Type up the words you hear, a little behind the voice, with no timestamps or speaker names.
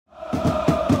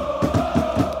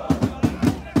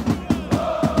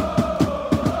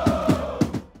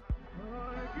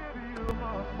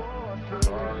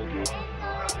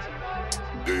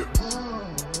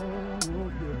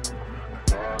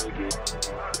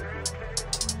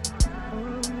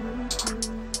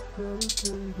Yeah,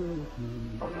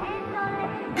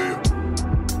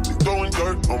 they throwing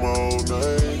dirt on my old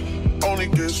name. Only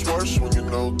gets worse when you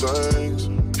know things.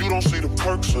 You don't see the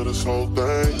perks of this whole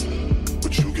thing,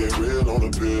 but you get real on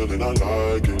the pill and I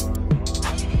like it.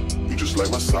 You just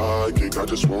like my sidekick, I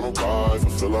just wanna ride,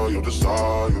 fulfill all your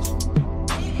desires.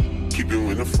 Keep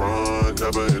you in the front,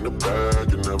 never in the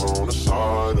back, and never on the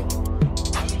side.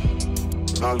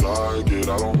 And I like it,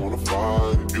 I don't wanna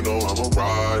fight it. You know I'm a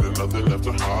rider, nothing left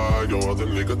to hide. Your other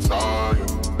nigga tired.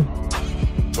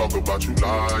 Talk about you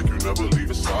like you never leave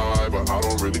his side, but I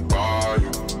don't really buy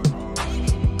it.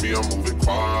 Me, I'm moving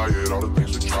quiet, all the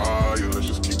things we try, yeah, let's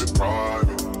just keep it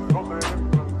private.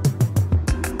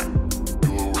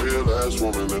 You a real ass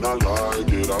woman and I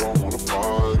like it, I don't wanna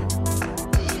fight it.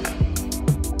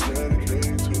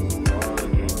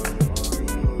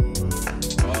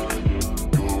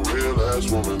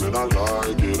 Woman and I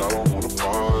like it, I don't wanna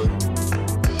fight it.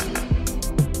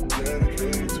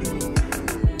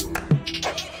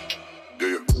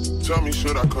 Yeah, tell me,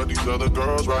 should I cut these other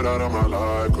girls right out of my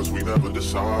life? Cause we never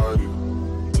decided.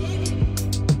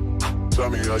 Tell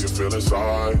me how you feel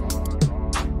inside.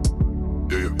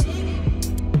 Yeah,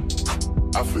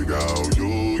 I figure out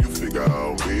you figure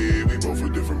out me. We both a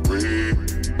different breed.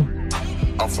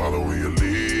 I'm following your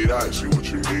lead, I ask you what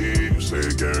you need. You say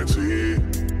it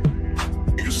guaranteed.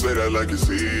 You say that like it's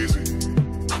easy.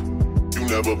 You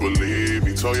never believe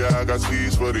me. Told ya I got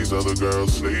teased for these other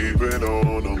girls sleeping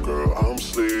on them. Girl, I'm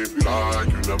sleepy. Like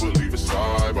you never leave his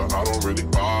side, but I don't really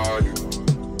buy it.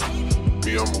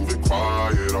 Me, I'm moving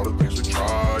quiet. All the things we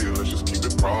try, yeah, let's just keep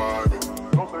it private.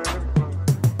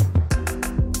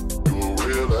 You a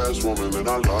real ass woman and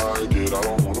I like it. I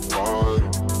don't wanna fight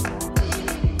it.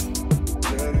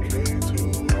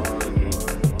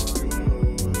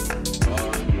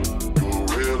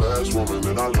 Woman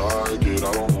and I like it, I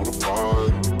don't wanna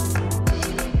fight.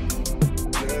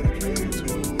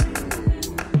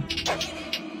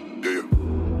 Yeah.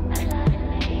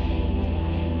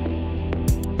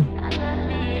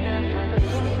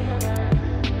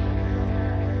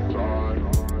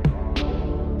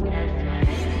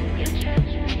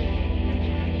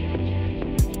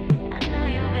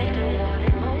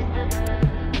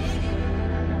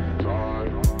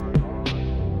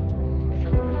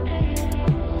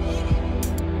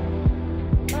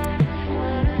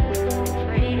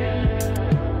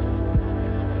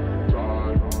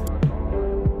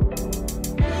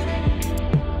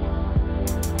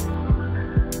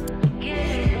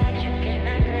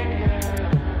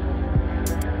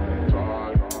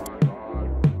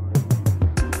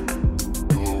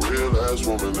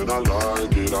 Woman and I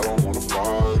like it, I don't wanna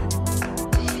fight.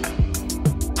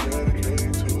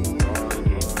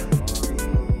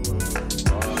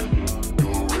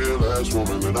 You a real ass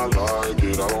woman and I like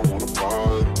it, I don't wanna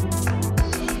fight.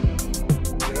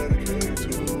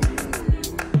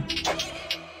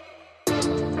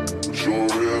 You a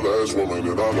real ass woman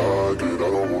and I like it, I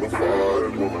don't wanna fight.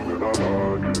 Woman and I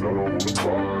like it, I don't wanna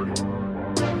fight.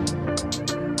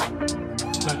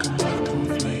 Like a moth to a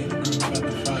flame, burned by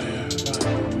the fire.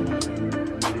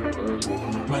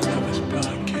 My love is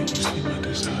blind, can't you see my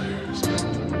desires?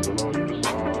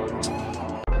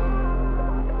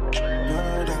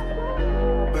 Murder,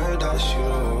 murder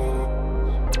show,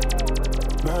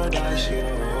 murder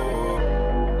show.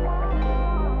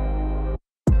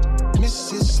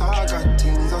 Mississauga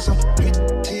things are so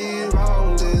pretty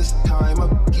round this time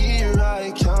of year.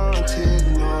 I can't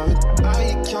ignore it,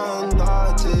 I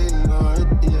cannot ignore it,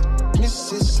 yeah.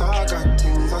 Mississauga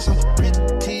things are so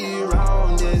pretty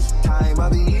round this time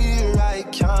of year. I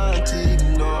can't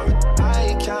ignore it,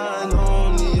 I can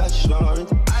only assure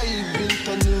it. I've been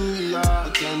to New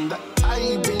York and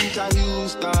I've been to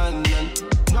Houston, and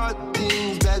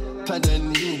nothing's better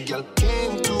than you, girl.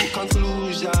 Came to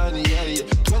conclusion, yeah, yeah.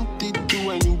 22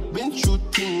 and you've been through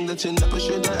things that you never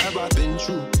should have ever been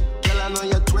through. Girl, I know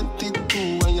you're 22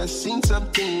 and you've seen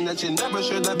something that you never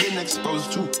should have been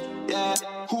exposed to. Yeah,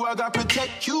 who I gotta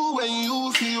protect you when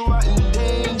you feel you are in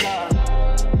danger.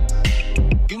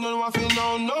 You know what I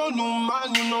know, no new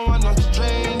man, you know I'm not a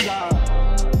stranger.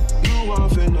 You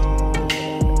want to know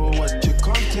what you're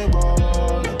comfortable.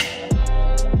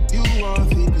 You want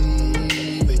to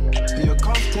believe it, you're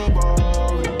comfortable.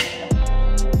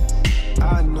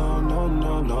 I know, no,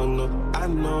 no, no, no. I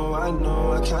know,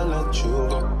 I can't let you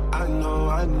go. I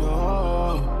know.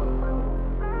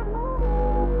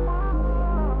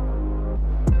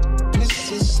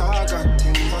 Mississauga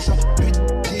things are so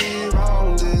pretty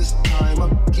round this time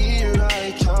of year.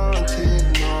 I can't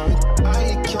ignore it,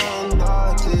 I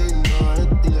cannot ignore it,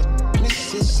 yeah.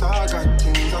 Mississauga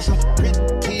things are so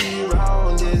pretty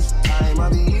round this time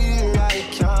of year. I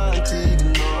can't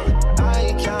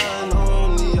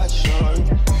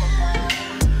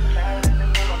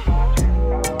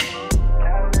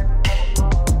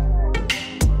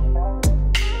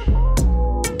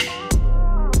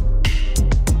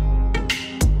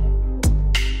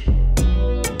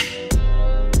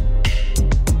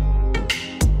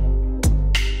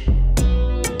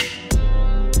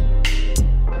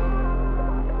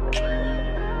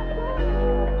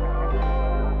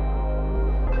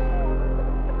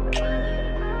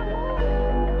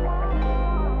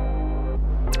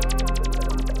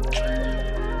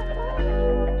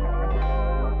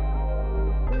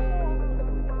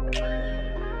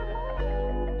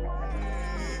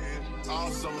All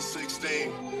summer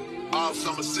 16, all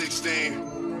summer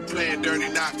 16, playing dirty,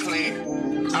 not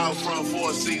clean. Out front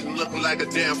for a season, looking like a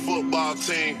damn football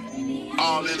team.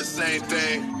 All in the same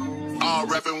thing, all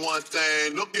repping one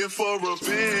thing, looking for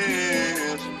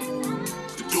revenge.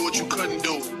 To do what you couldn't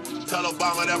do. Tell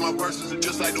Obama that my verses are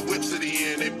just like the whips at the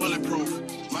end, they bulletproof.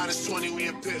 -20, we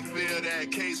in Pittsfield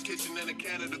at K's Kitchen in the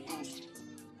Canada Goose.